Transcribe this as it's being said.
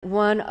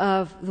one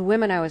of the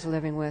women I was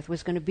living with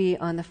was going to be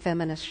on the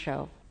Feminist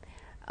Show.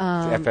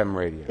 FM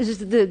radio. This is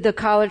the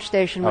college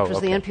station, which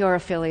was the NPR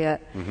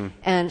affiliate. Mm-hmm.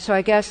 And so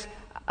I guess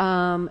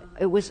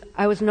I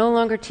was no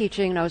longer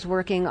teaching, and I was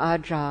working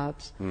odd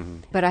jobs,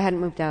 but I hadn't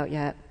moved out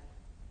yet.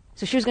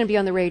 So she was going to be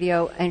on the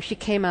radio, and she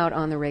came out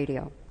on the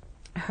radio.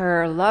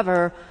 Her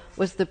lover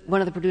was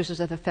one of the producers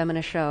of the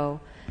Feminist Show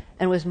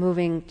and was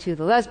moving to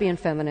the Lesbian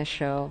Feminist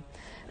Show.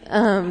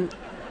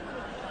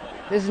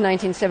 This is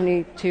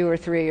 1972 or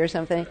 3 or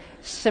something.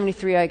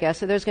 73, I guess.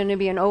 So there's going to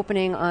be an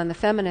opening on the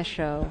Feminist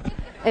Show.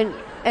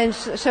 And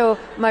so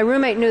my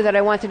roommate knew that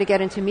I wanted to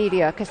get into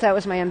media, because that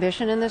was my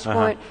ambition in this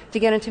point, to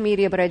get into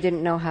media, but I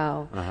didn't know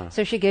how.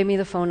 So she gave me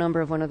the phone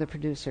number of one of the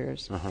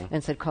producers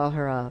and said, call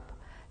her up,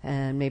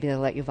 and maybe they'll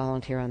let you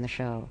volunteer on the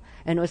show.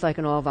 And it was like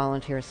an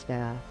all-volunteer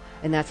staff.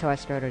 And that's how I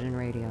started in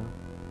radio.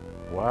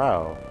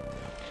 Wow.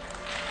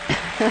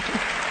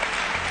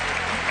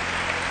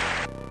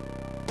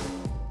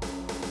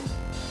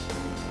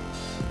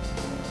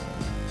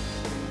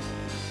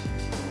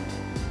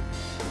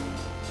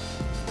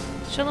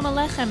 Shalom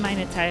Aleichem,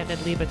 meine teuren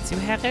liebe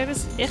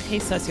Zuhörers. Ich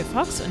heiße Saskia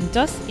Fox und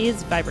das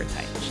ist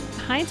Weiberteich.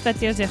 Heute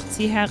wird ihr sich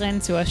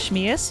zuhören zu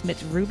Schmiess mit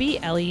Ruby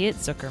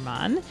Elliott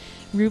Zuckerman.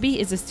 Ruby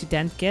ist eine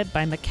Studentin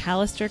bei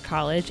Macalester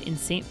College in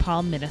St.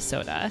 Paul,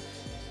 Minnesota.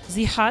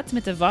 Sie hat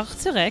mit der Woche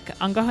zurück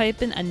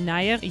angehoben ein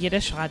neues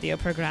jüdisches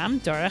Radioprogramm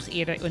durch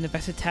ihre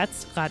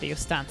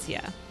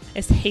Universitätsradiostation.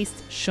 Es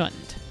heißt Schund.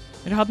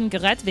 Wir haben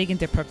geredet wegen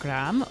der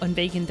Programm und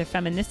wegen der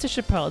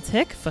feministischen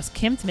Politik, was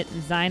kommt mit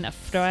sein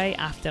Freu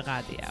auf der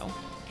Radio.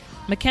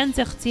 Man kann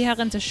sich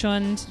zuhören zu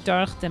Schund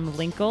durch den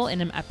Link in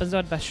der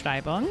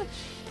Episode-Beschreibung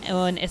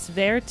und es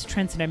wird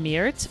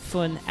transformiert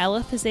von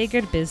 11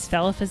 Uhr bis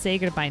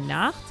 12 Uhr bei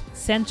Nacht,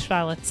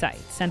 zentrale Zeit,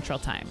 Central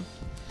Time.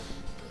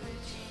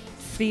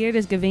 Früher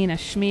ist gewesen ein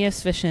Schmier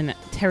zwischen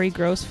Terry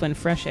Gross von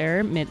Fresh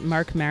Air mit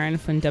Mark Maron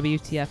von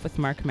WTF with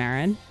Mark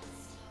Maron.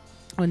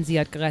 Und sie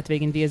hat geredet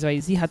wegen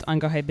wie sie hat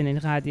angehoben in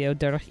Radio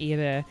durch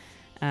ihre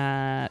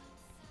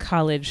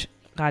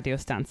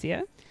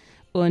College-Radiostation.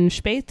 Und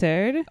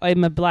später, wenn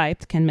man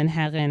bleibt, kann man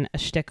hören ein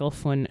Stückel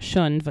von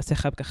Schund, was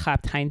ich habe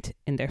gehabt heint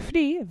in der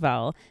Früh,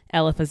 weil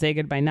 11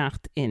 Uhr bei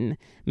Nacht in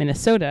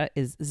Minnesota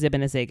ist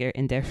 7 Uhr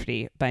in der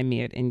Früh bei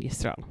mir in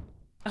Yisrael.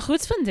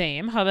 Goed van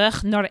dem habe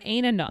ich nur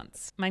eine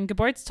Nonz. Mein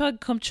Geburtstag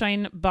kommt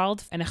schon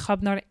bald und ich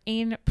habe nur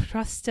ein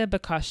proste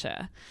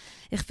Bekasche.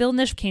 Ich will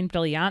nicht kein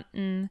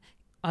Brillanten,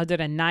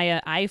 oder ein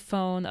neues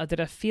iPhone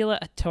oder viele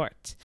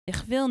Tort.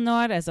 Ich will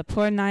nur, als ein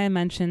paar neue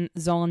Menschen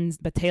sollen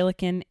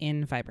beteiligen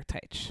in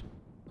Weiberteich.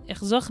 Ich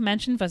suche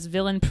Menschen, was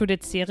wollen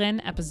produzieren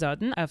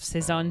Episoden auf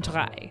Saison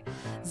 3.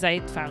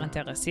 Seid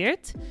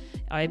interessiert?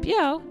 Ob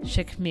ja,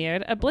 schickt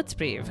mir ein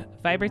Blitzbrief,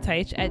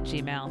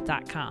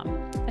 weiberteich@gmail.com.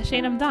 Ein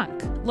schönen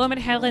Dank. Lass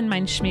mir hören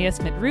mein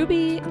Schmiess mit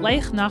Ruby,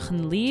 gleich nach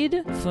ein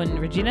Lied von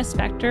Regina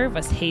Spektor,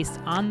 was heißt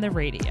On the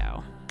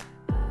Radio.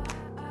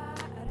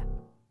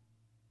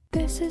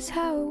 This is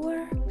how it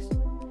works.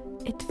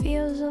 It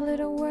feels a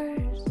little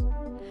worse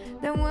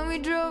than when we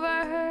drove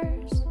our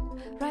hearse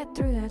right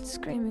through that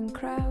screaming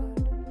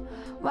crowd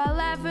while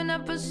laughing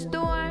up a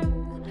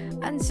storm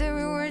until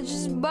we were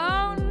just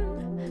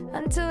bone,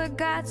 until it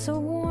got so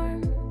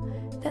warm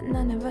that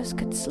none of us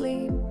could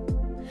sleep,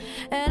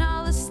 and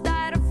all the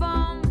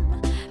styrofoam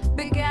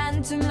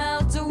began to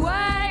melt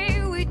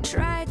away. We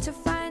tried to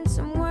find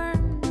some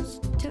worms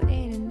to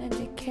eat in the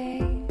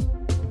decay,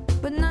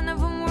 but none of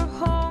them were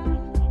home.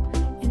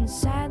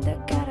 Inside the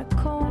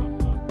catacomb,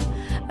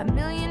 a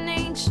million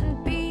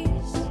ancient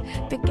bees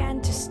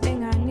began to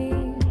sting our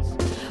knees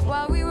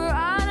while we were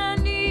on our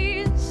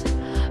knees,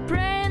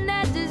 praying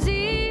that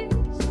disease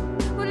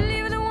would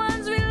leave the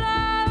ones we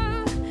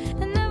love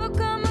and never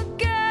come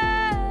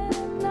again.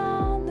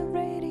 On the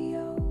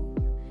radio,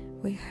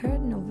 we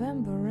heard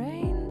November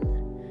rain.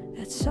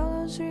 That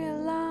solo's real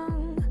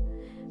long,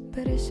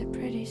 but it's a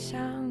pretty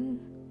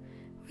song.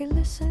 We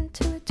listened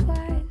to it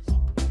twice,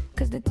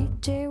 'cause the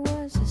DJ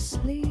was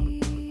asleep.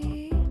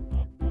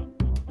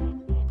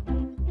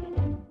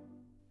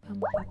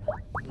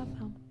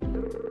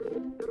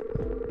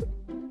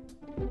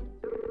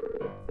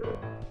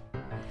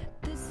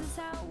 This is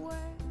how it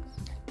works.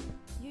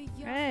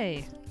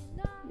 Hey.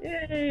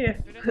 Yay!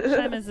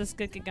 Scheinbar ist es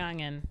gut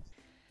gegangen.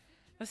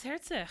 Was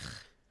hört sich?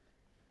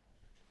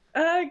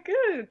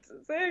 Gut,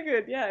 sehr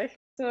gut, ja.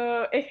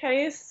 Ich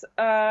heiße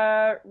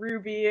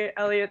Ruby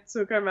Elliott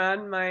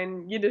Zuckerman.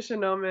 Mein jüdischer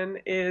Name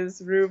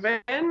ist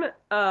Ruben,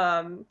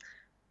 von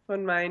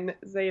meiner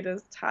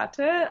Seite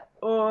Tate.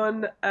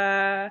 Und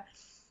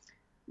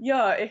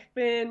ja, ich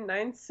bin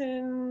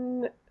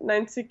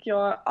 90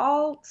 Jahre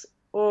alt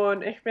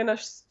und ich bin ein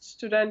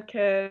Student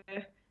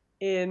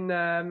in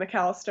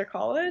Macalester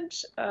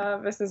College.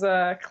 Das ist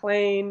eine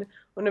kleine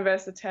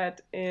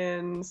Universität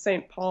in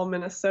St. Paul,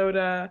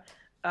 Minnesota.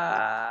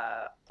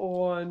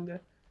 Und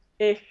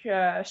ich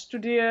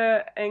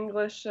studiere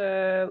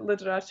englische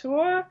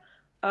Literatur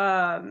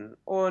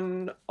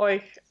und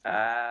euch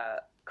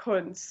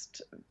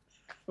Kunst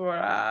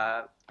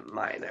für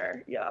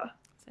Minor, ja.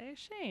 Sehr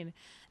schön.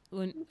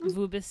 Und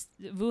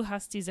wo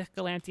hast du sich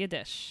gelernt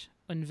Jiddisch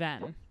und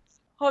wann?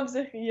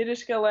 Hauptsächlich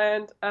Jiddisch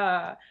gelernt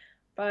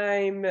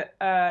beim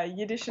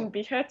Jiddischen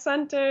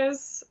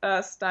Büchercenters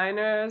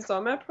Steiner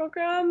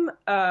Sommerprogramm.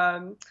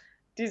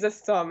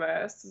 Dieses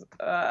Sommer,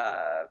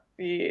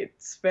 wie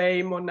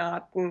 2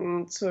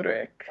 Monaten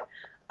zurück.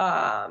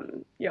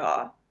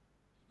 Ja.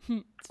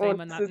 2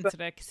 Monaten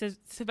zurück.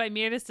 So bei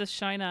mir ist das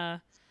schon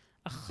ein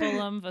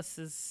Cholam, was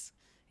ist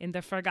in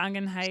der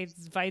Vergangenheit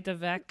weiter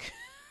weg.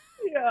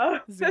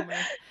 Ja. Zoomer.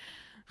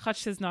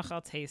 Hat es noch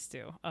als hast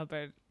du,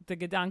 aber der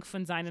Gedanke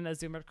von seinen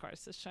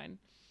Zoomer-Kurs ist schon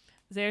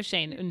sehr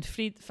schön. Und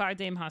vor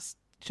dem hast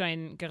du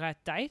schon gerade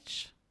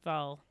Deutsch,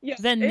 weil Ja,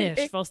 wenn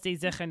nicht, weil du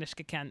sicher nicht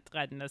gekannt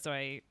reden, so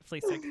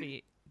fließig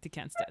wie du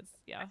kennst das,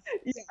 ja.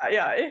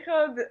 Ja, ich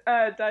habe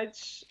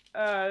Deutsch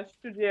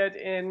studiert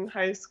in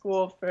High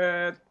School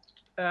für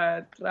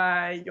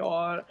 3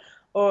 Jahre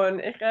und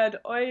ich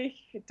rede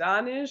euch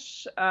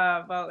Danisch,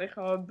 weil ich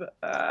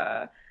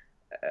habe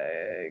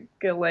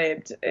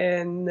gelebt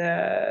in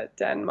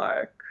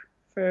Dänemark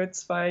für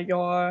 2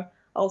 Jahre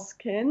als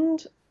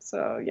Kind. So,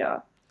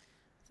 ja.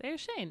 Sehr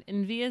schön.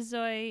 Und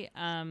wieso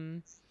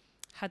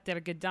hat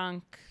der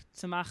Gedanke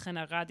zu machen,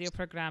 ein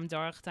Radioprogramm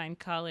durch dein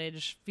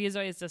College, wieso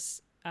ist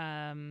das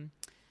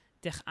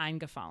dich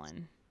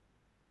eingefallen?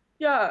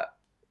 Ja,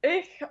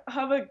 ich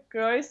habe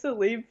große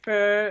Liebe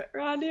für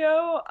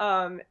Radio.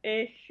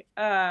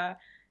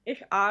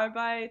 Ich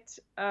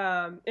arbeite,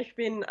 ich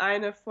bin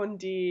eine von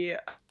den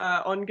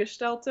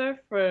Angestellten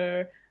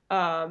für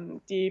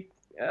die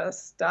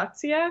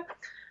Station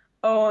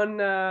und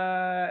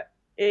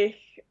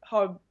ich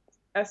habe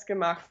es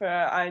gemacht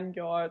für 1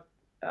 Jahr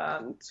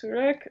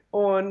zurück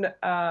und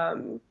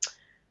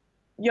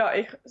ja,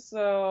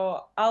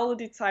 all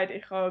die Zeit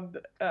ich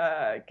habe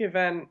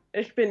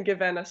ich bin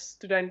gewesen als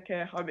Student,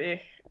 habe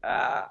ich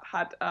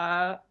hat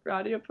ein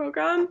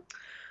Radioprogramm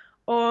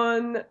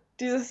und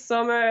dieses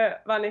Sommer,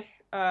 wenn ich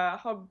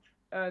habe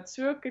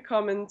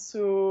zurückgekommen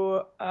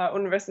zur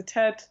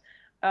Universität,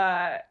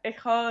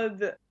 ich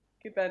habe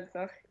gewählt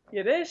nach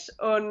Jiddisch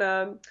und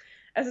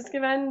es ist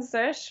gewesen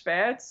sehr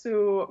schwer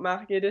zu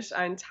machen Jiddisch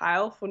ein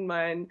Teil von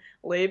meinem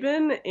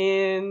Leben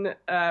in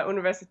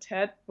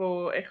Universität,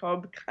 wo ich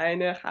habe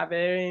keine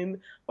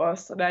Haverim,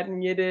 was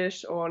reden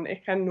Jiddisch und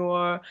ich kann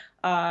nur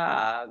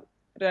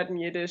reden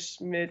Jiddisch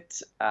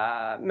mit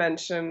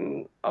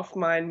Menschen auf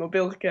mein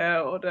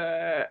Mobilke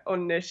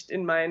und nicht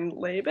in mein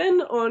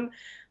Leben und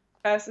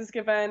es ist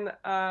gewesen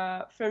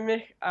für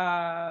mich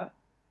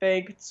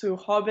Weg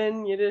zu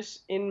haben Jiddisch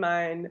in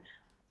mein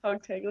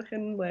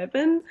tagtäglichen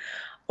Leben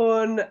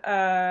und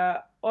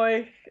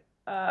euch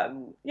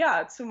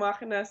ja, zu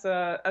machen als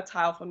ein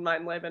Teil von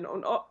meinem Leben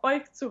und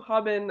euch zu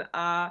haben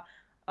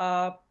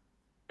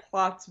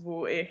Platz,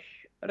 wo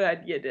ich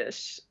rede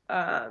Jiddisch.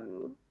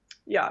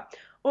 Ja,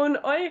 und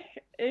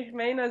ich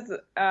meine,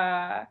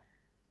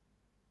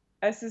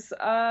 es ist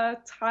ein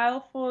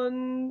Teil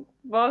von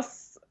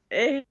was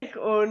ich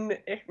und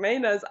ich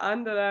meine, als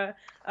andere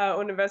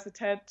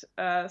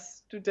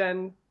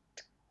Universitätsstudenten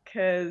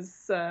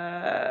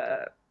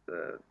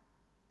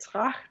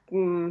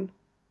trachten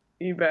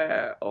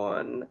über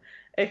und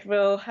ich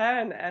will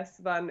hören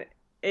es, wenn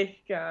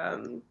ich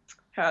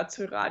höre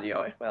zu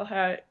Radio. Ich will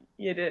hören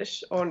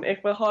Jiddisch und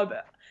ich will haben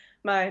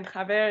mein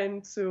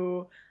Chaverim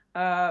zu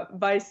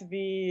weiß,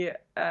 wie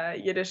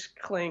Jiddisch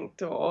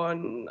klingt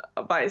und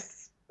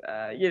weiß,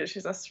 Jiddisch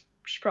ist eine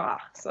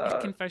Sprache. So. Ich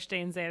kann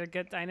verstehen sehr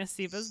gut deine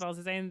Siebes, weil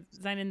sie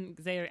seien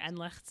sehr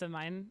ähnlich zu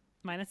meine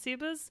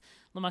Siebes.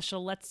 Zum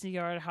letztes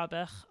Jahr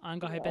habe ich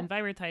angehoben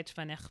Weibertheit,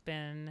 wenn ich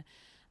bin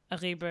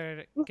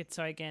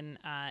rübergezogen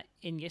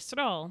in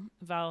Israel,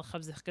 weil ich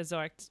habe sich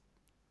gesagt,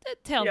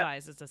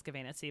 teilweise ist das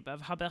gewähne Siebe,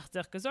 aber habe ich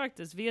sich gesagt,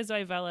 dass wir so,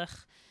 weil ich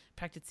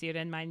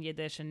praktiziere mein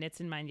Jiddisch und nicht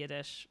in mein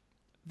Jiddisch,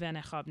 wenn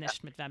ich habe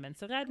nicht mit wem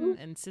zu reden,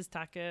 und es ist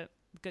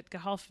gut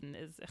geholfen.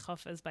 Ich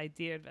hoffe, es bei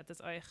dir wird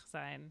es euch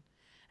sein,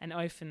 ein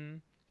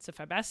Öfen zu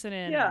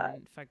verbessern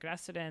und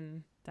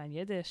vergrößern dein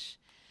Jiddisch.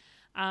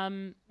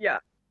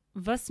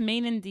 Was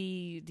meinen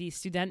die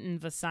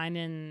Studenten, was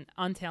seinen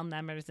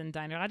Anteilnehmer in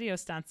deiner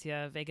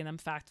Radiostation wegen dem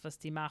Fakt, was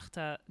die machst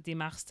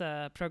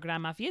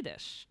Programm auf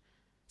Jiddisch?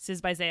 Ist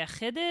es bei sehr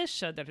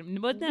Jiddisch oder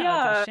Mudne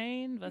oder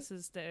Schein? Was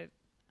ist der?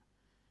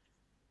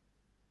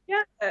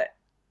 Ja,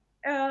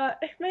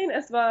 ich meine,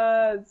 es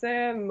war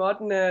sehr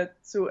moderne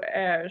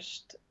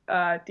zuerst.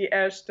 Die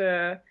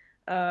erste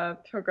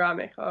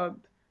Programm, ich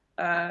habe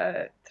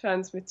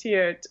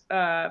transmittiert.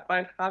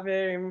 Mein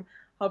Chaverim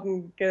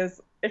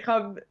ich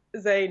habe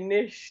sie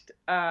nicht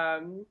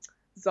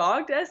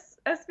gesagt, es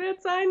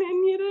wird sein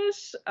in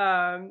Jiddisch.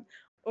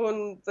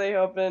 Und sie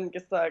haben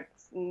gesagt,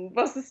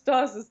 was ist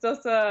das? Ist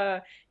das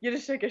ein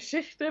jiddische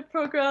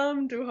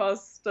Geschichte-Programm? Du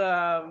hast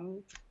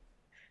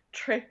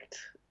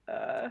trickt.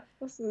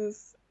 Was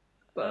ist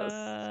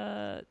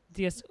das?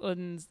 Die ist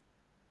uns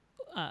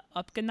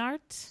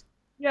abgenarrt?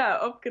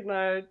 Ja,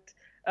 abgenarrt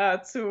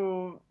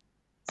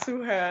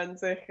zuhören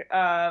sich,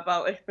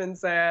 weil ich bin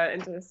sehr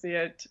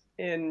interessiert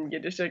in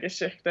jiddische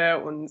Geschichte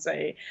und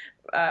sie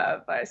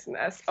wissen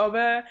es.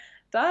 Aber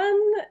dann,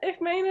 ich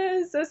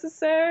meine, es ist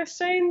sehr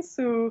schön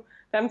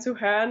them zu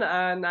hören,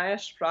 eine neue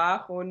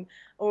Sprache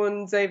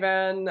und sie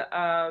werden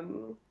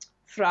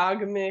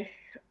fragen mich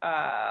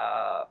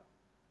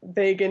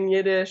wegen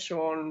Jiddisch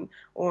und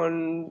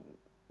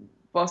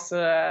was,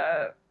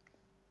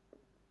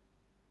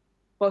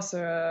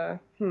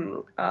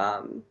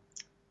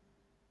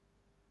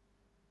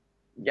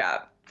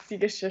 ja, die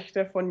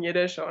Geschichte von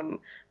Jiddisch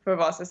und für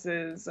was es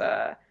ist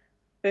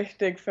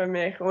wichtig für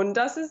mich. Und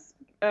das ist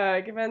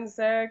gewesen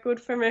sehr gut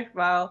für mich,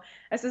 weil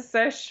es ist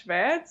sehr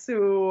schwer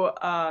zu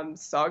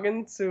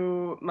sagen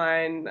zu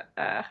meinen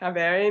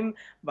Chaverim,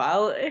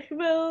 weil ich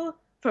will,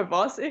 für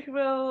was ich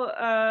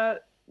will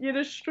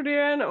Jiddisch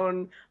studieren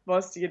und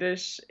was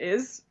Jiddisch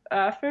ist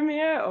für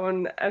mich.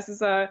 Und es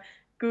ist ein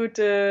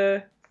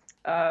guter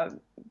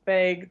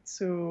Weg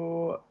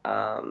zu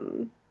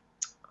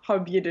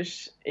hab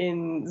Jiddisch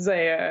in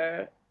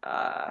sehr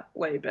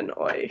Leben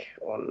euch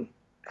und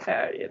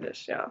Herr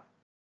Jiddisch, ja.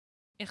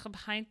 Ich habe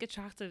heint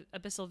getracht ein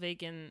bisschen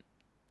wegen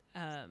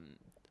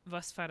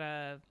was für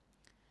eine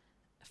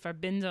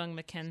Verbindung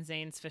man kann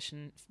sehen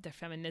zwischen der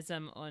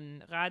Feminism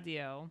und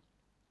Radio.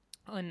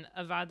 Und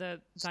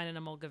erwarte seinen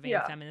einmal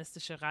gewählt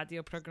feministische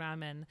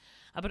Radioprogrammen.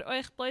 Aber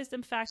euch bleibt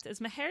im Fakt,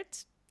 es mir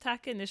hört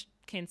Tage nicht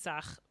kein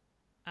Sach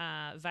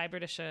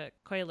weiberische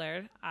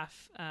Keuler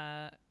auf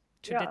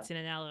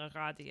traditionelle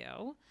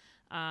Radio.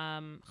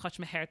 Gaat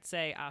me hert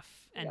say auf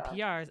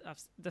NPR,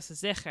 das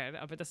ist sicher,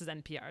 aber das ist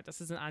NPR, das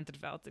ist eine andere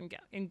Welt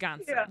in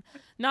Ganzen. Ja.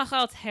 Noch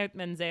als hört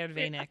man sehr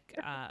wenig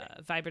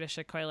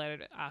weiberische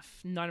Keuler auf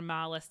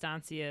normale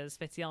Stanzies,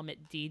 speziell mit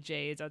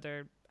DJs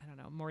oder, I don't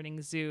know,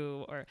 Morning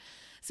Zoo or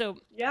so.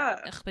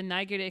 Ja. Ich bin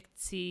neugierig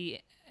zu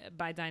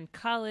bei dein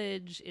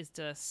College, ist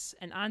das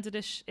ein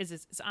anderes, ist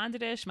es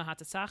anders, man hat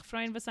es auch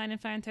Freunde, was einen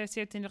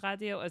interessiert in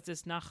Radio, ist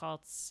es noch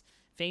als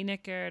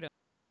weniger?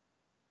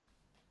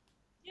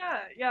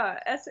 Ja,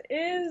 es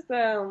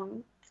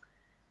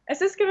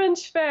ist gewinn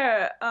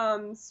schwer,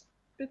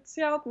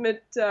 speziell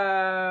mit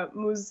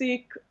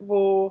Musik,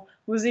 wo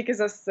Musik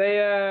ist ein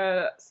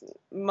sehr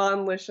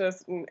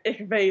männliches,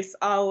 ich weiß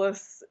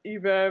alles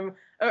über,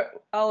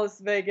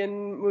 alles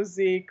wegen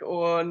Musik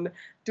und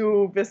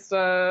du bist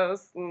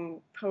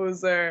ein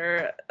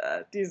Poser,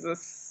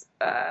 dieses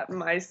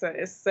Meister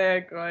ist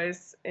sehr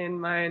groß in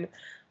meiner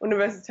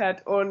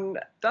Universität und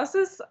das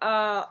ist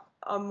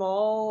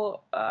einmal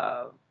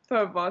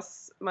für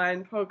was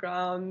mein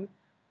Programm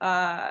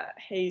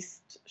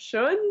heißt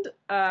schon,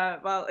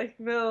 weil ich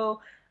will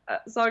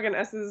sagen,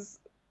 es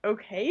ist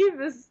okay,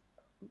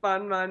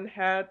 wenn man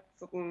hört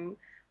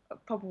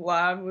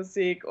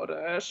Popularmusik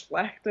oder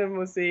schlechte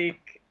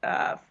Musik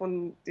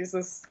von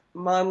dieses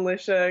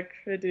männliche,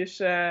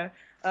 kritische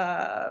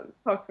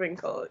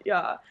Blickwinkel,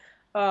 ja.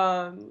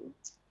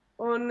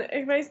 Und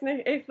ich weiß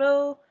nicht, ich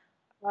will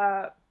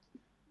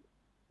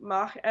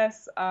mach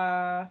es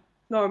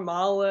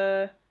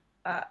normale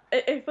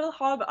ich will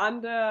haben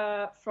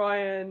andere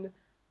Freunde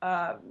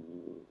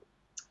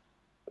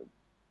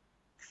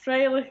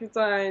freilich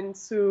sein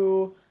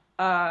zu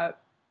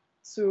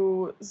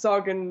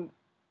sagen,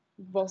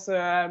 was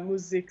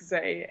Musik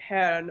sie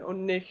hören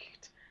und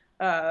nicht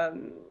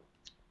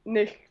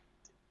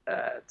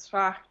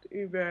tracht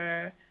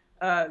über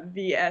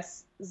wie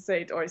es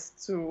seht euch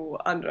zu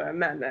anderen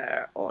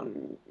Männern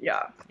und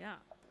ja. Ja.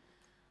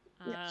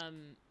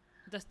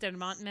 Das der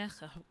Mann mich,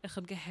 ich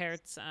habe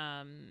gehört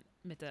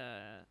mit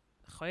der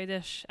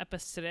Chodesh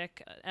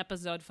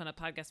Episode von der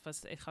Podcast,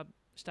 was ich habe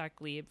stark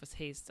lieb, was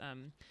heißt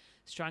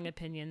Strong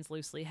Opinions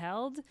Loosely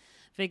Held,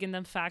 wegen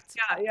dem Fakt.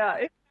 Ja.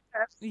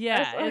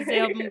 Ja,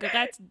 sie haben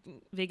geredet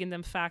wegen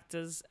dem Fakt,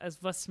 als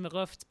was man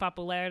ruft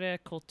populäre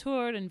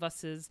Kultur und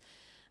was ist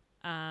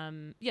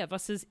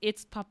was ist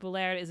jetzt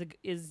populär ist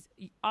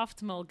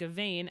oftmals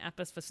gewesen,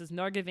 etwas, was ist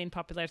nur gewesen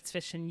populär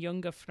zwischen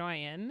jungen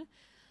Frauen.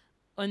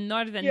 Und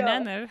nur wenn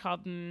Männer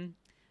haben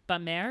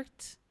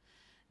bemerkt,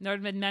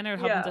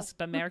 das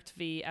bemerkt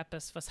wie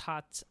etwas, was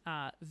hat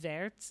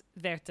Wert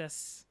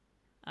es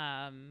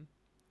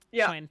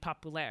schon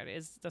populär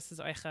ist. Das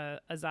ist euch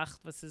eine Sache,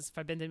 was es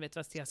verbindet mit,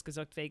 was du hast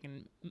gesagt,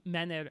 wegen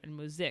Männer und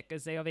Musik.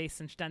 Sie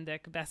wissen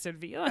ständig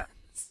besser wie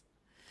uns.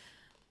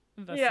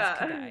 Was ist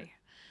kadai.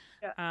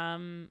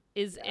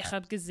 Ich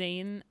habe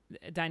gesehen,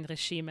 dein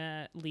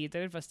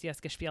Regime-Lieder, was du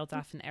hast gespielt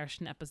auf der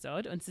ersten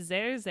Episode. Und es ist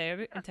sehr,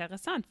 sehr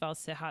interessant, weil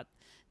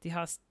die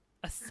hast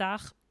eine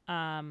Sache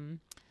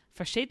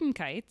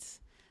Verschiedenheit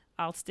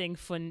als Ding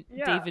von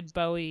David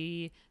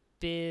Bowie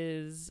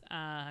bis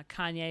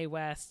Kanye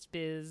West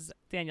bis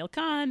Daniel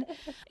Kahn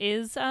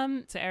ist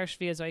zuerst,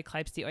 wie soll ich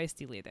bleibst die euch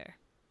die Lieder?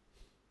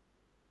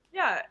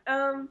 Ja,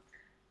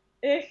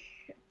 ich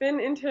bin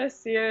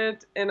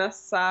interessiert in einer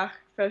Sache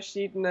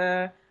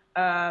verschiedene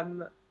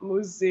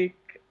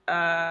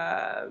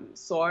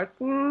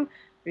Musiksorten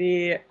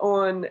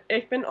und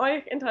ich bin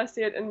euch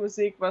interessiert in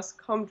Musik, was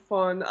kommt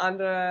von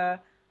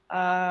anderen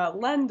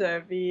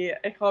Ländern, wie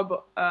ich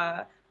habe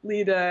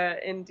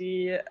Lieder in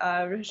die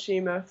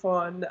Regime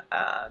von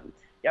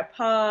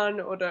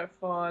Japan oder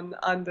von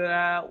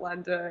anderen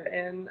Ländern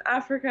in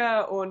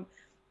Afrika und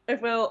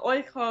ich will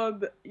euch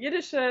hab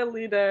jiddische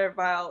Lieder,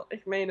 weil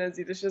ich meine,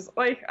 Jiddisch ist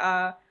euch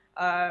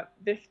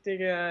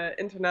wichtige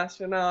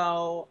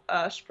international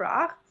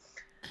Sprache.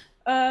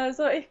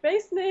 So, ich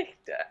weiß nicht,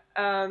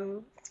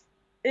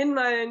 in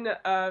mein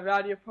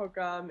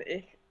Radioprogramm,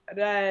 ich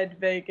rede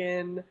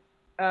wegen,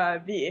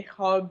 wie ich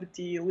habe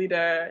die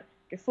Lieder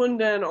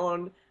gefunden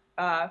und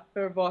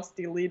für was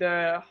die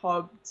Lieder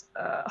hat,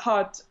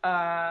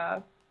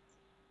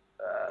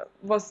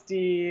 was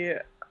die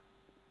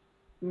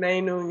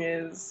Meinung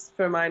ist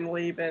für mein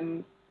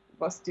Leben,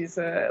 was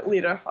diese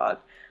Lieder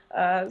hat.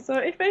 So,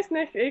 ich weiß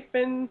nicht, ich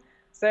bin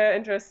sehr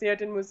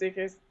interessiert in Musik.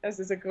 Es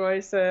ist ein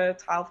großer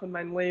Teil von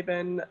meinem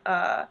Leben.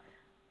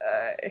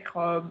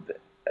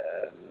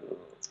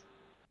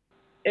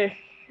 Ich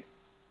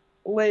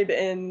lebe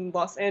in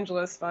Los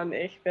Angeles, wenn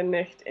ich bin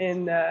nicht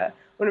in der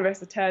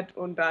Universität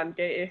und dann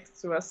gehe ich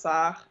zu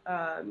einer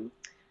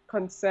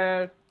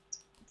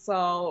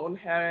Konzertsaal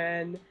und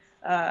hören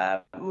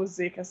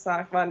Musik,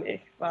 wenn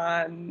ich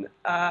war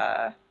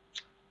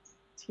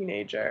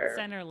Teenager.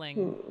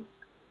 Zennerling.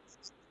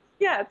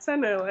 Ja,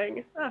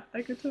 Zennerling. Da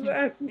gibt es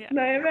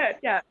neue Welt.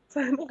 Ja,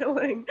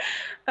 Zennerling.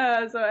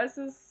 So, es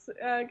ist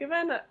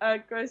gewesen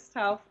ein großer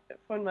Teil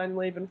von meinem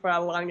Leben für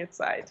eine lange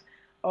Zeit.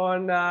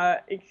 Und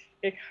ich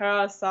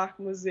höre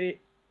Sachmusik,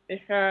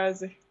 ich höre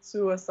sich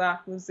zu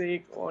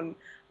Sachmusik und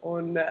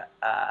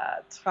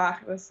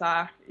trage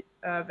Sach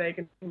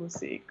wegen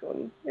Musik.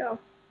 Und ja,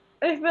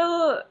 ich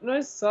will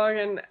nur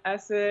sagen,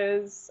 es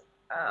ist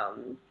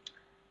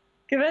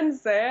gewesen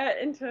sehr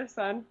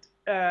interessant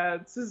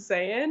zu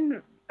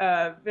sehen,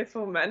 wie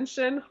viele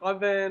Menschen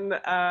haben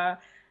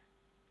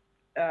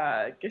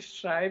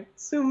geschrieben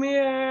zu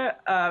mir,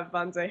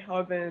 wann sie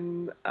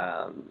haben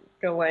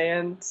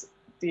gelernt,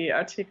 die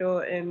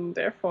Artikel in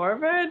der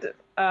Vorwort.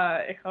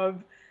 Ich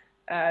habe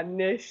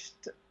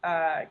nicht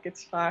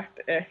gedacht,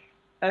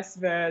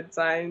 es wird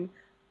sein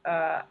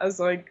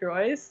so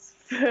groß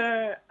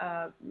für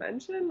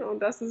Menschen und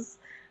das ist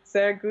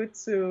sehr gut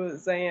zu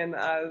sehen,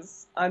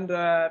 als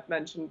andere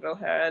Menschen will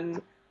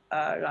hören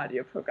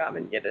Radioprogramm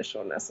in Jiddisch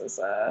und es ist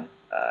eine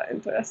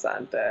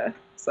interessante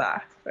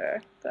Sache für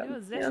Ja,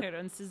 sicher.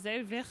 Und es ist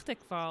sehr wichtig,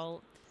 weil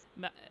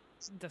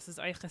das ist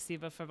euch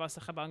gesehen, für was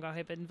ich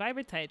habe in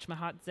Vibertage. Man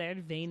hat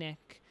sehr wenig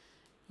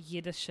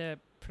jiddische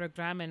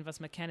Programme, was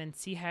man können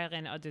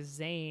hören oder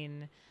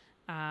sehen,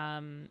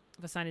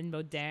 was sind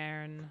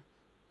modern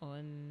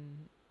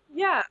und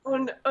ja,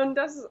 und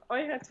das ist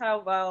euer Teil,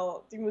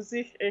 weil die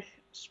Musik ich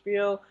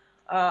spiele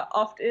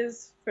oft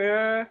ist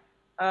für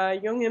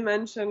junge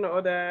Menschen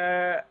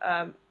oder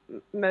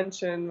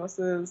Menschen, was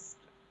ist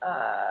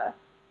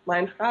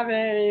mein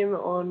Problem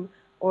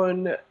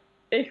und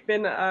ich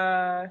bin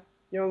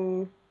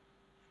jung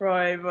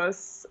Frau,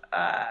 was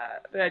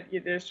redet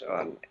Jiddisch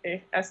und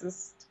es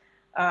ist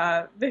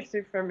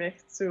wichtig für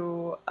mich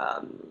zu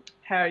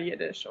hören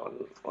Jiddisch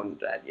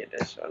und redet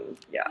Jiddisch und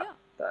ja.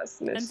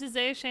 Das nicht. Und es ist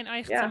sehr schön,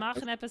 euch zu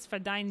machen, etwas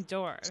für dein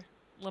Door.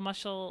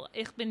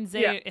 Ich bin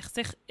sehr,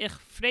 ich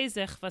freue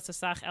sich, was ich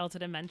sage,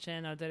 ältere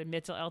Menschen oder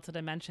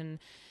mittelältere Menschen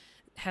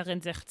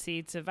hören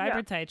sich zu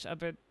Vibertage,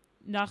 aber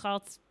noch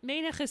als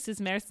menig ist es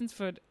meistens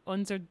für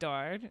unser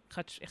Door.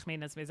 Ich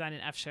meine, wir sind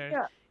in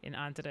Afshire in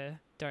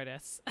andere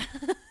Doors.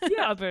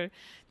 Aber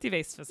du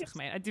weißt, was ich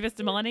meine. Du bist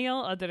ein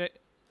Millennial oder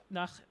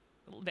noch,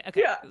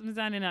 okay, wir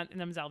sind in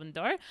einem selben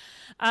Door.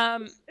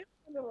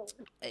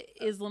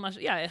 Ich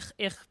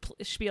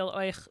spiele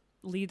euch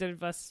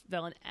Lieder, was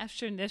wollen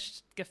öfter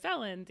nicht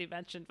gefallen, die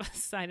Menschen,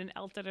 was seinen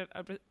älteren,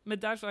 aber man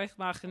darf euch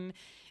machen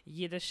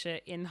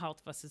jiddische Inhalt,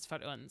 was ist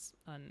für uns.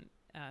 Und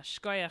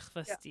scheuch,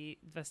 was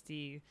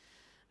die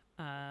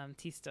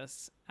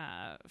Tistos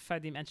für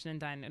die Menschen in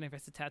deiner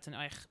Universität und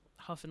euch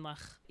hoffentlich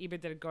über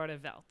der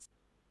ganzen Welt.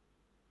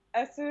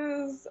 Es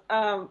ist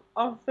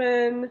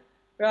offen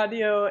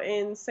Radio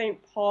in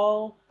St.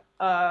 Paul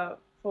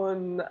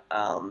von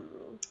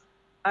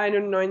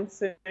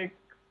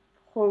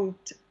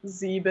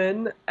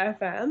 91.7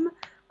 FM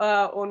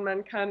und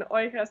man kann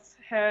euch es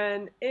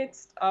hören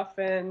jetzt auf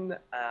der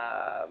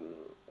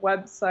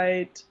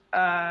Website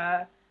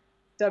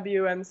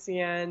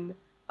WMCN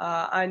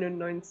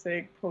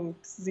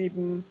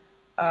 91.7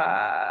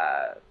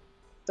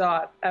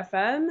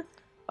 .fm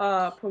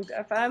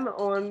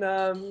und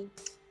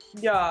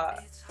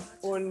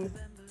und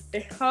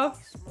ich hoffe,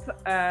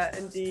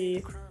 in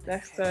die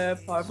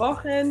nächsten paar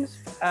Wochen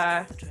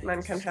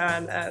man kann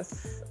hören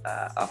es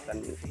auf der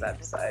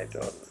Website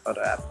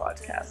oder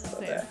Podcast.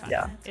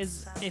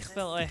 Ich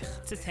will euch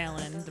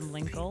erzählen, dem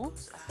Linkel,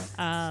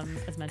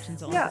 als Menschen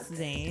sollen es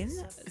sehen,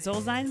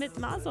 soll sein mit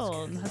Mazel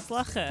und hat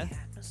lachen.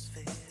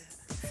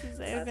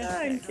 Sehr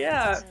Dank,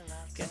 ja.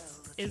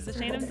 Ist es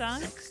schönen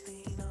Dank?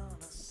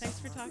 Thanks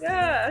for talking.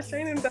 Ja,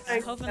 schönen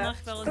Dank.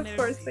 Hoffentlich wollen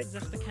wir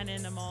sich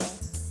bekennen einmal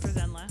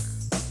persönlich.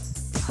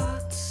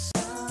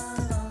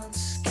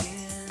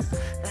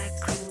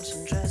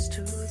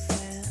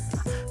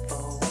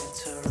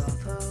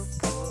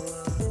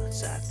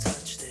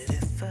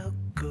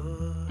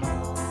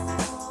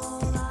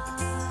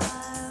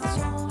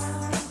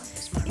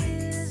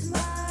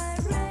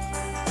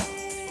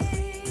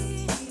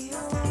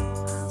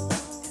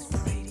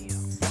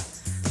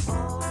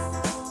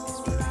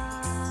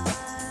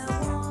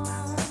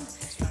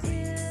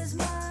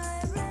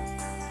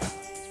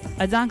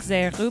 Dank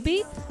sehr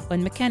Ruby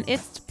und man kann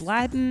jetzt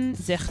bleiben,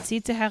 sich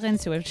zuzuhören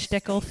zu einem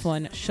Stückel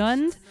von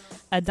Schund.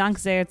 Dank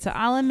sehr zu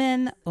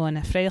allen und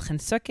ein freilichen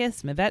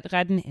Sukkis. Wir werden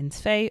reden in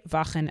 2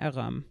 Wochen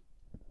herum.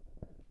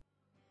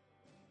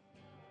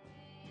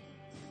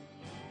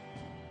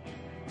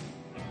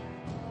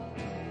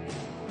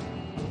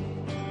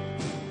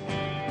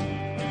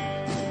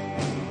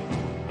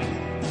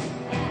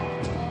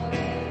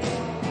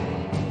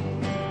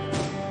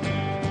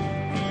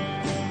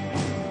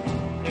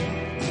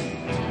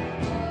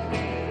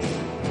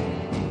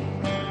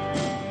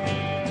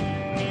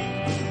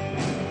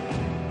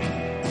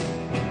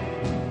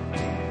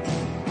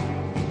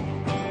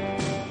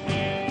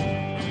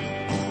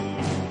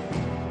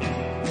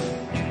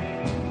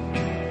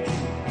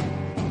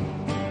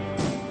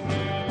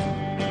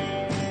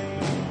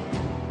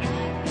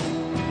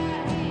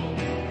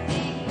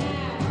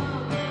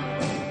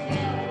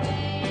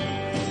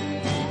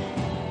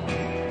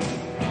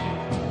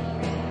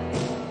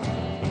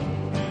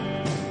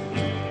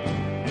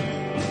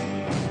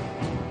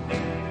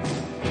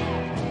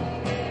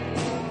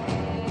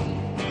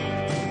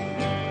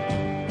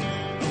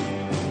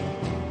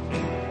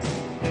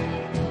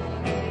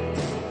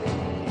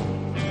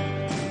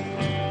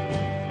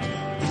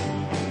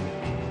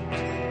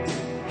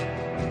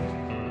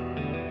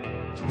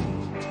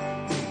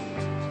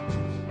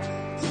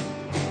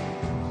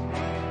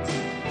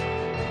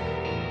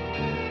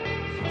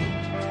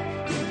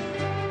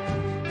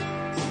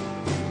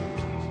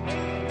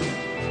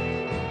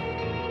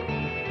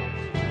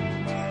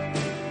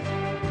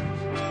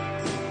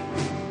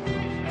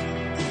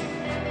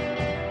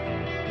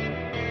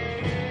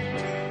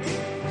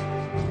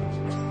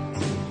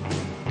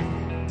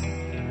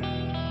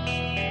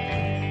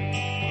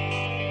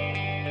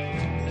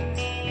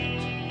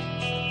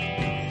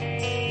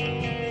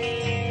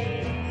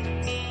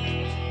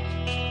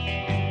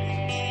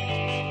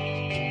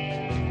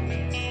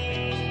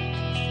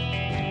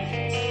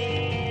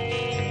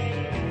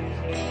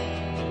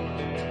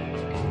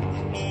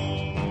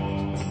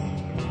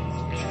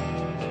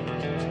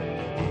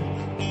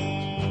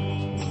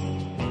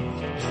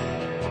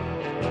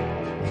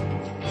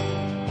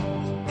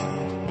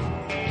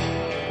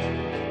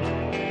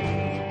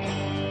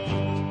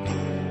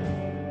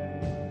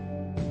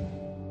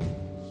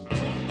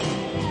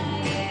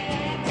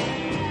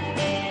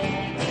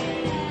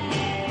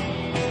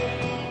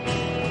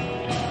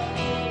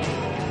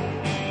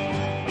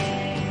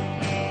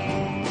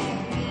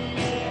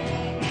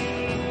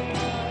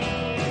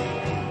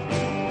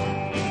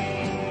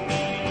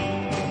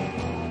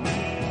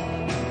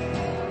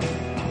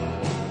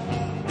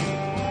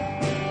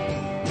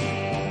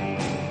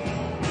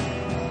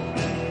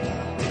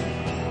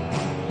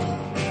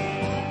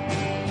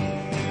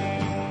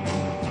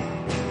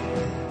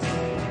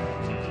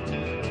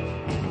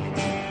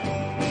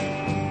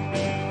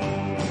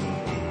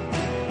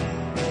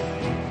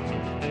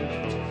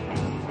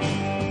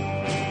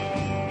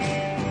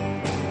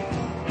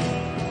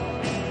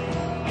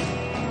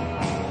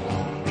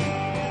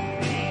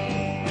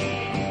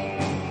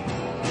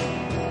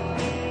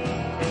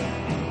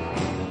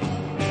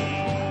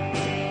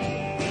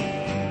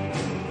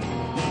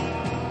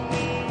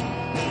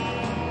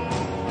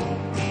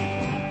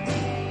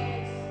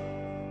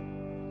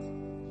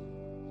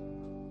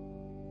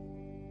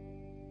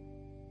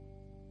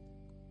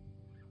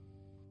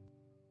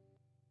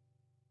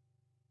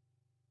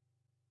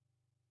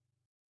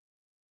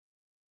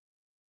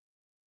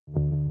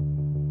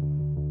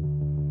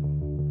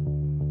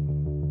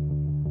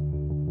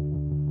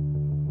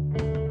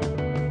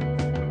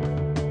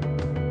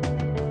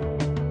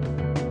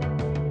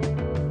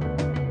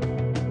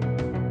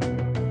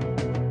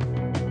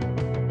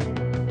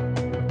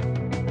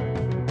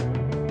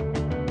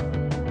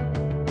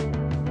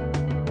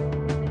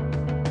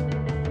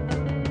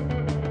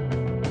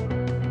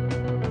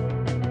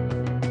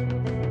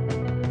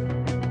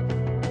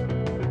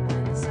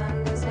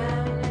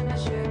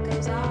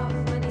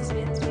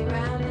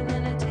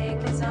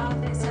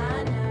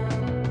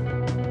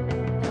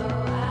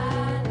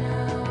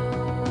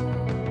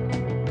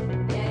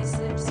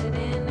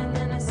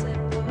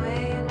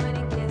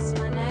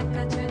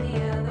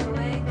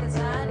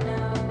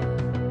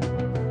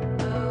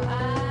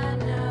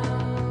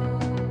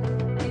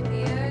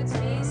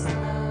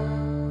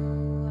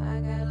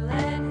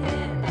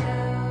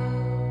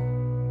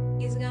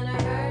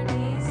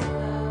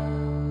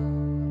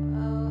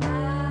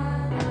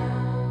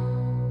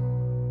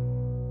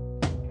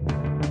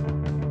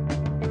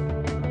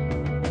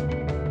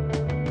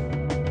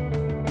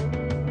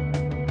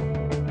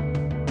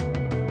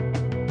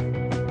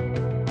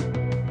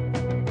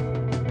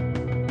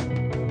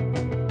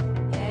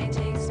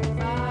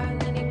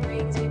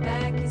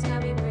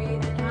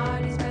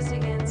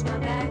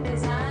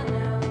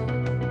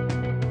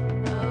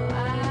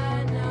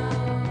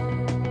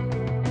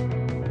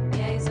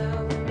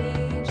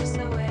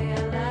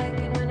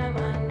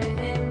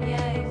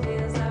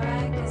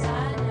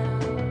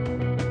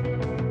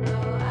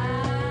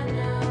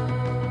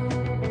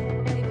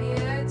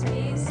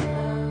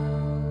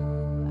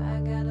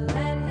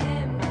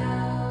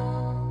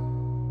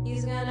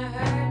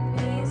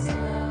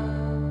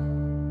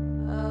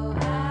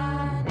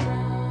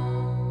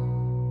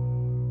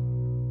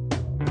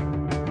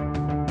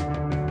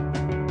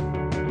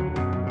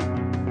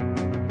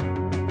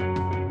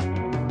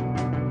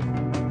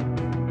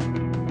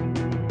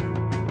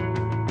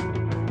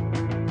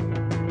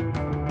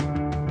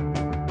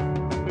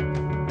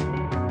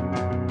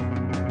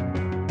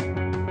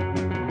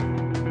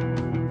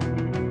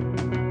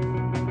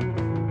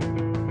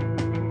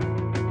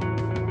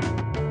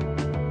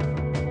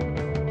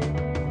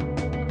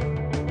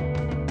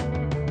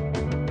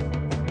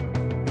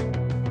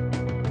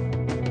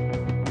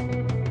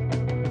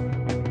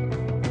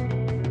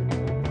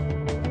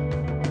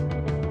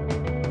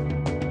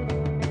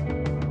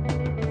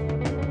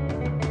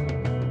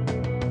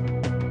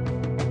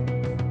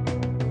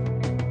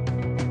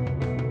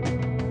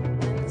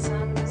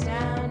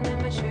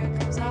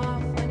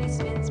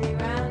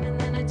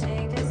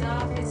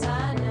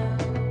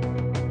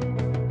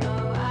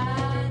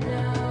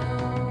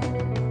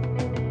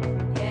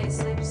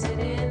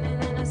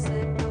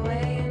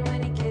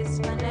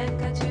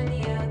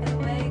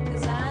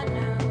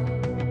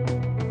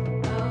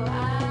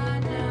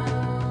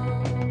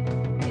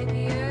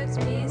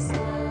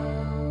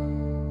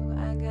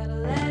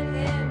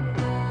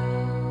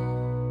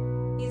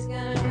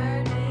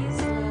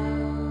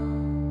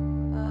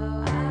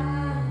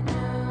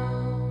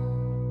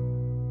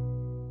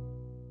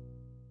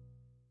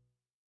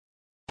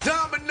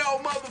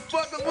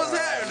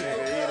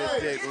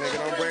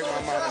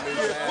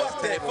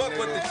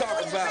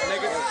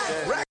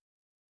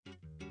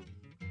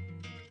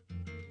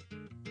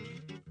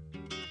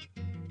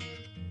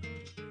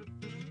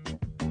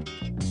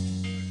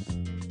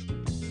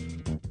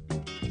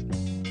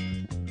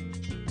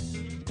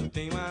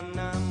 tenho a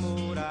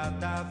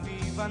namorada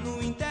viva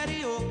no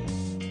interior,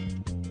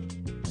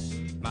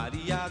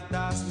 Maria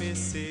das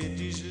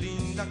Mercedes,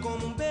 linda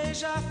como um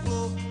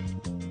beija-flor.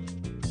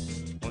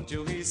 Ontem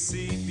eu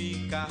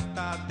recebi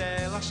carta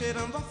dela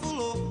cheirando a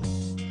fulô.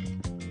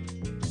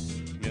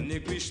 Meu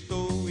nego,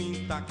 estou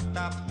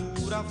intacta,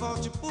 pura,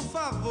 volte por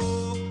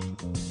favor.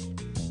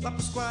 Lá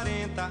pros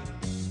 40,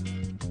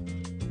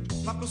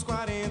 lá pros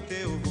 40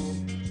 eu vou.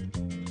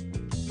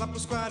 Lá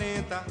pros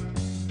 40,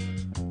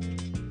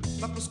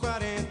 lá pros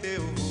 40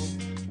 eu vou.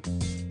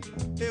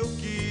 Eu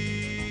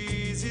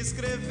quis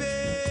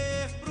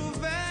escrever pro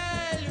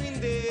velho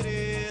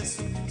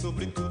endereço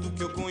sobre tudo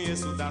que eu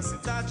conheço da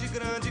cidade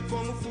grande.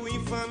 Como fui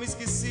infame,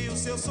 esqueci o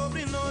seu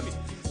sobrenome.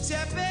 Se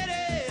é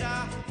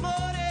Pereira,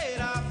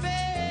 Moreira,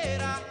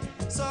 Feira,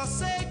 só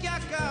sei que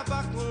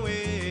acaba com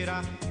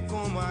eira,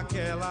 como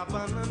aquela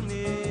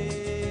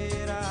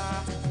bananeira.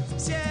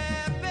 Se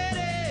é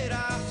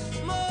Pereira,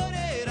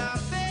 Moreira,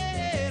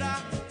 Feira,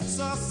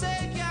 só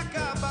sei que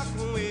acaba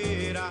com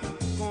eira,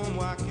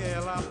 como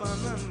aquela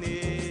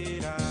bananeira.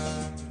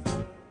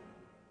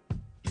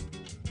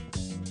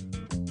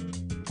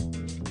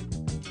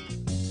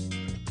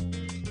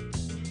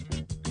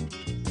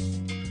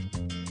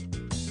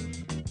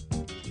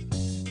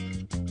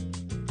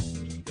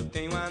 Eu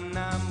tenho a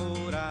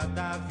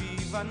namorada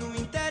viva no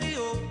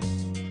interior,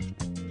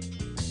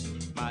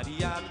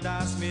 Maria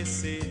das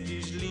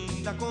Mercedes,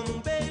 linda como um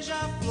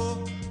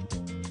beija-flor.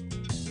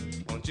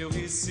 Ontem eu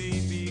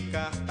recebi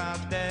carta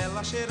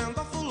dela cheirando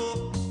a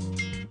fulô.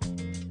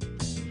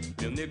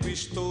 Meu nego,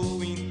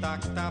 estou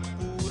intacta,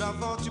 pura,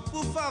 volte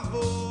por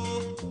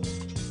favor.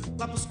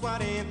 Lá pros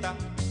 40,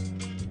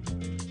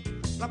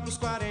 lá pros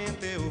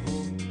 40 eu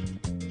vou.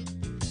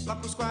 Lá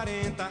pros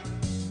 40,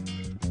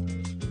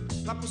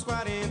 lá pros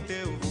 40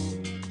 eu vou.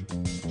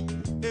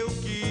 Eu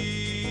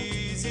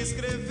quis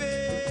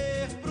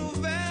escrever pro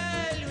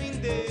velho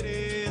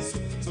endereço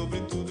sobre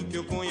tudo que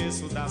eu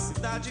conheço da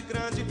cidade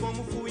grande.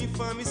 Como fui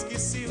infame,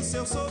 esqueci o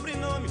seu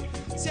sobrenome.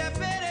 Se é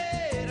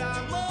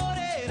Pereira,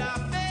 Moreira,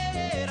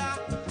 Feira,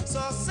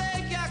 só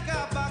sei que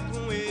acaba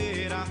com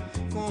eira,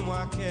 como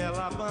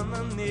aquela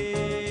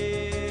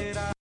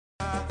bananeira.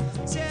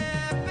 Se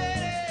é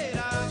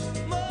Pereira,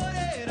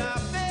 Moreira,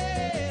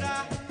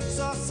 Feira,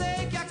 só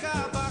sei que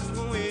acaba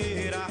com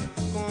eira,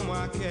 como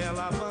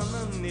aquela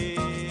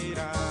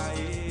bananeira.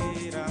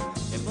 Eira,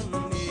 é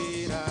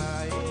bananeira,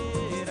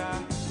 eira,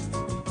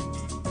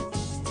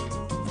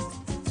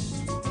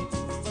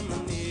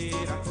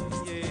 bananeira,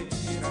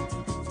 eira,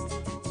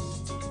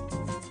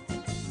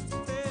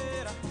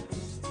 eira,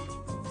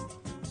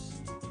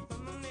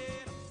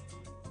 bananeira.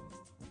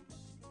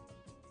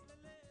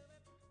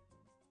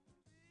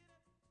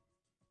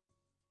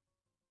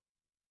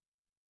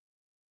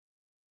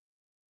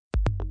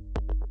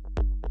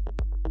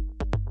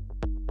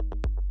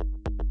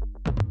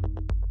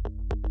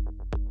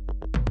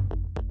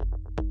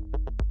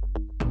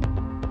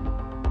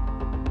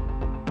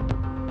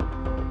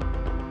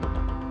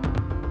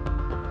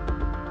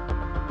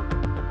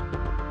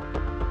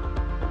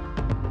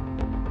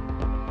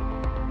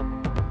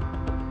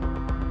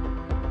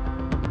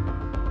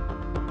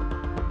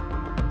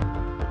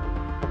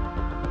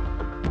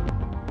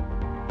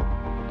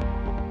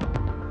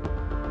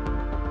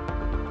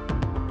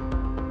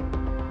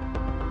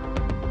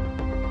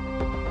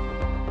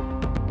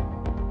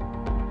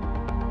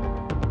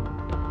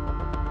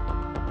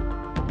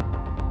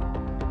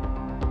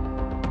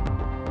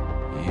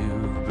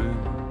 You've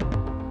been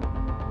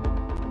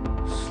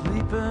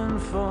sleeping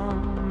for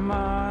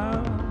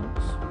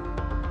miles.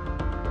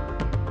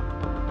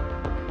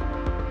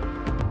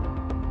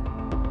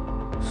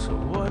 So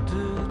what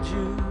did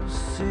you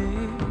see?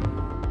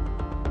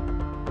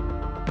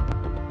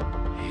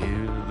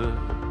 Hear the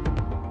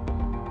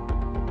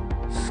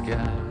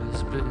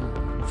sky's been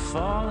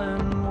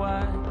falling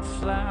white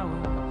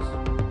flowers,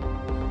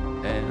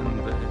 and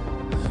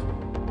there's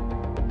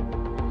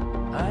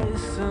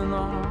ice in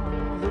all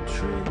the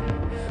trees.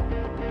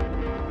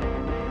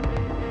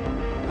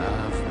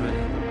 I've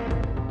been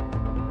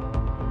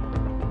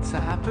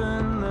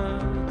tapping the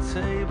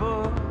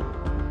table.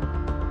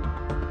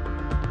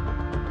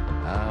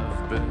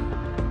 I've been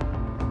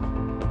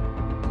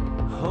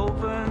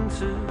hoping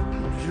to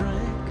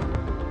drink.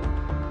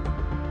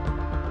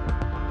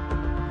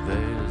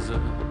 There's a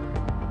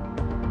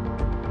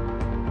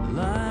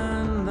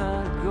line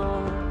that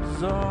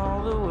goes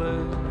all the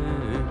way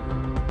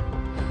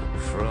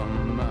from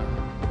my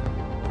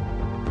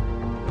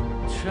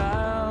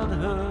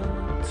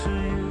childhood to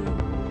you.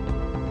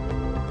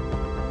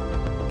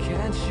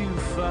 Can't you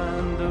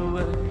find a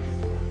way?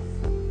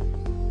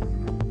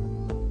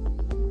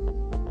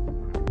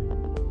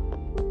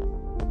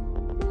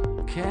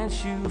 Can't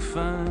you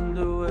find a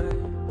way?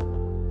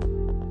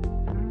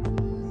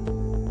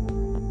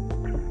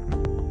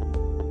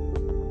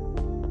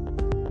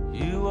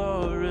 You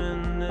are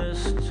in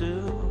this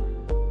too.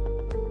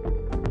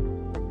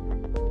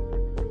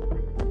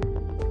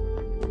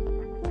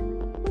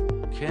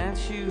 Can't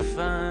you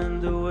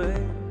find a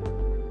way?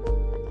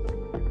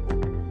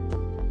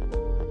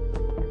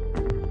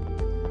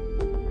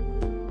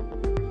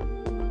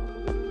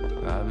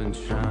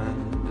 been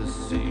trying to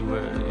see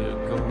where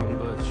you're going,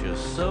 but you're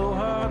so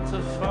hard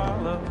to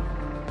follow.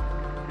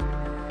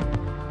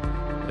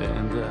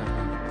 And I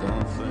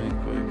don't think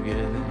we're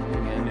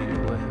getting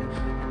anywhere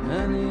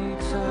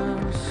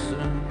anytime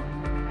soon.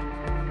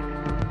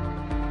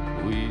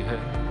 We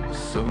have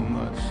so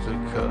much to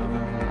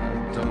cover,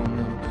 I don't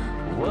know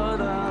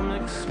what I'm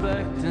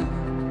expecting.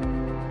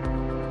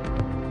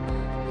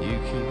 You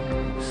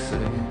keep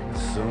saying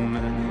so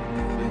many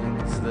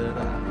things that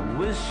I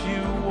wish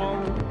you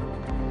won't.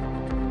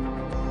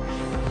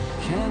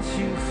 Can't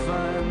you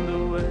find a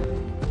way?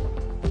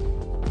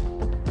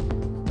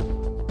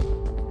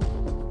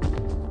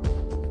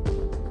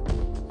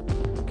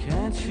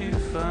 Can't you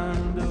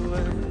find a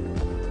way?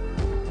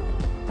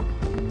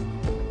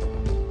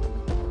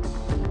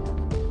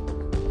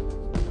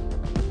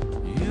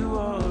 You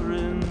are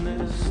in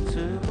this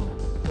too.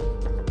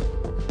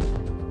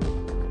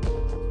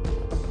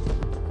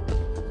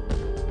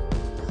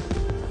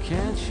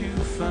 Can't you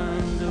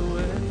find a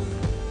way?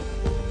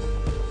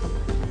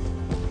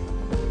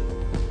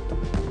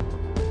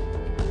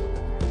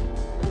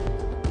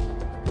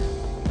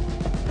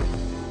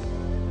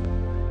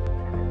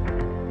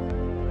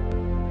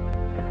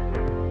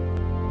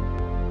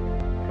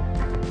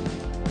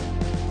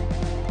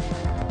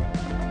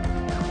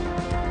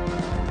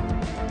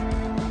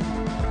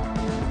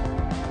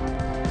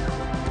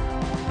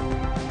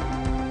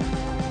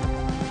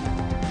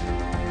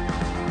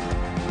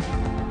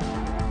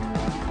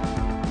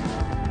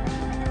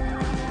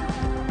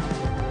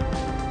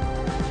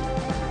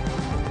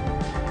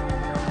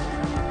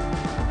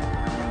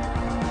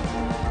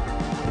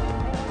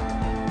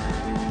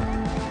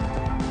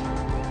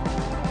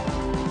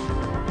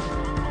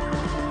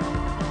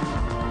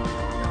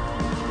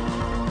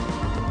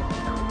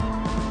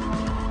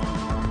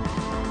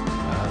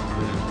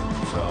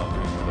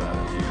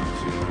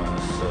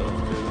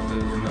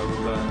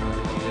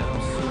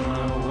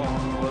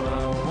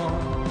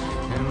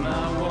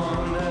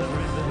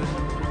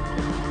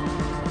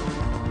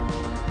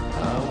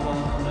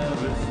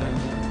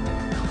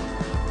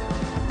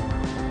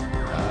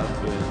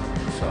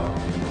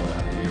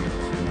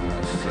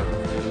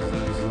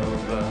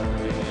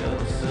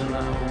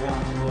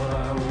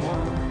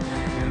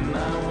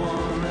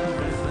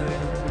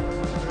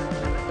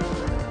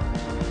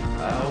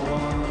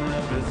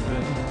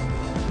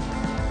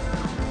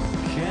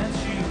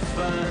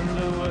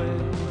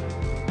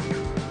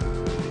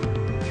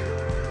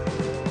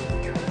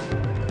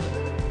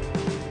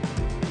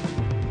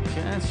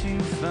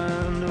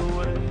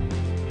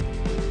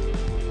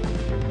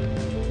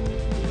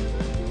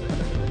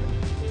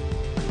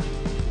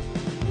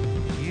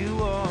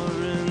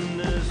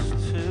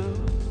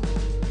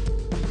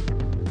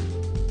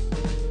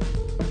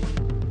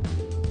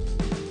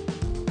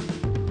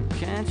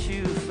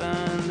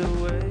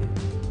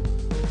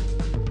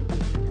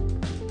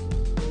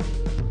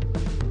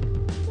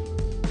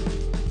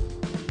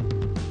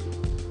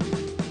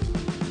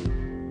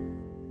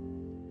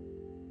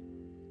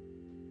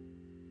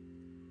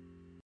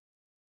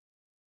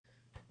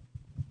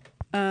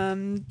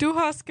 Du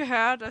hast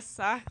gehört, das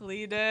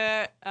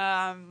Sachlieder.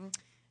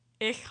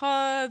 Ich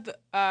habe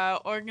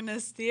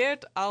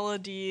organisiert alle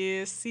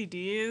die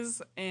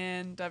CDs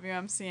in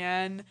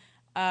WMCN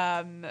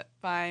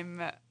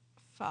beim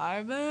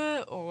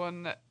Farbe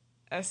und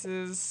es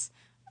ist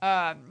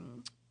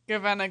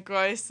eine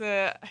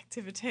große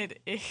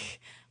Aktivität. Ich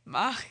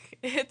mache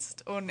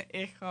jetzt und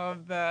ich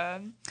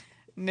habe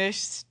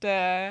nicht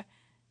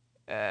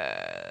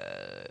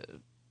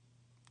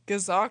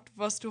gesagt,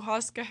 was du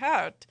hast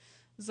gehört.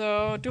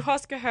 So, du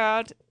hast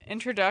gehört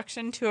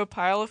Introduction to a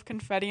Pile of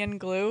Confetti and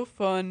Glue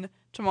von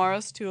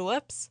Tomorrow's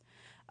Tulips,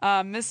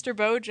 Mr.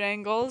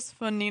 Bojangles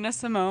von Nina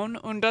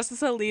Simone und das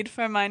ist ein Lied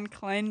für meinen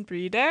kleinen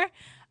Bruder.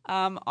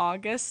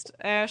 August,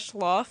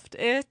 schläft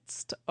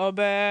jetzt,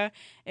 aber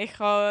ich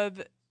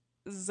habe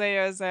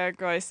sehr, sehr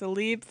große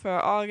Liebe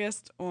für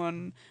August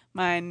und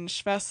meine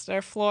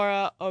Schwester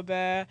Flora,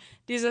 aber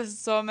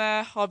dieses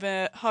Sommer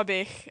habe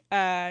ich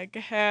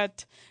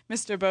gehört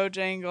Mr.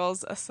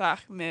 Bojangles a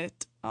Sach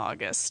mit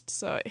August.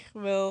 So ich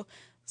will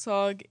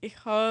sagen,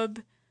 ich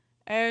habe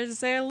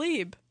sehr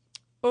lieb.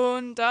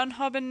 Und dann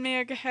haben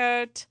wir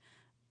gehört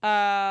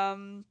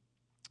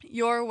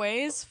Your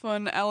Ways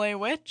von LA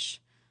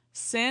Witch,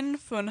 Sin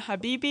von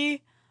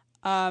Habibi,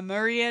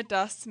 Maria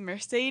das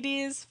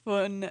Mercedes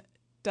von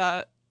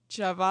Da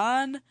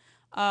Javan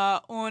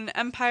und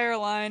Empire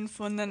Line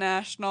von The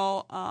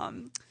National.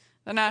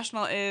 The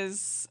National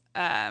is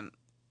a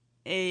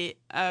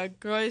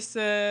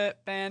große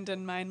Band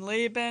in mein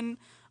Leben.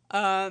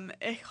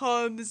 Ich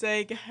habe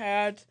sie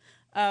gehört,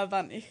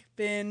 wann ich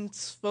bin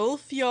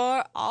 12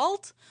 Jahre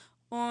alt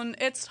und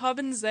jetzt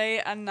haben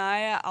sie ein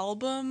neues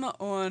Album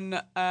und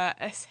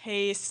es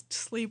heißt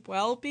Sleep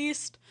Well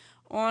Beast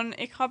und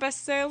ich habe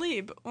es sehr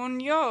lieb. Und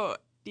ja,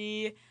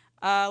 die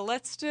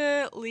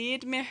letzte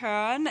Lied wir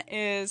hören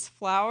ist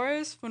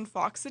Flowers von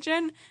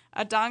Foxygen.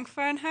 Dank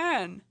für ein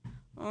Hören.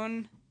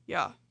 Und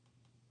ja.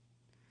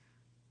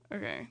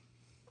 Okay.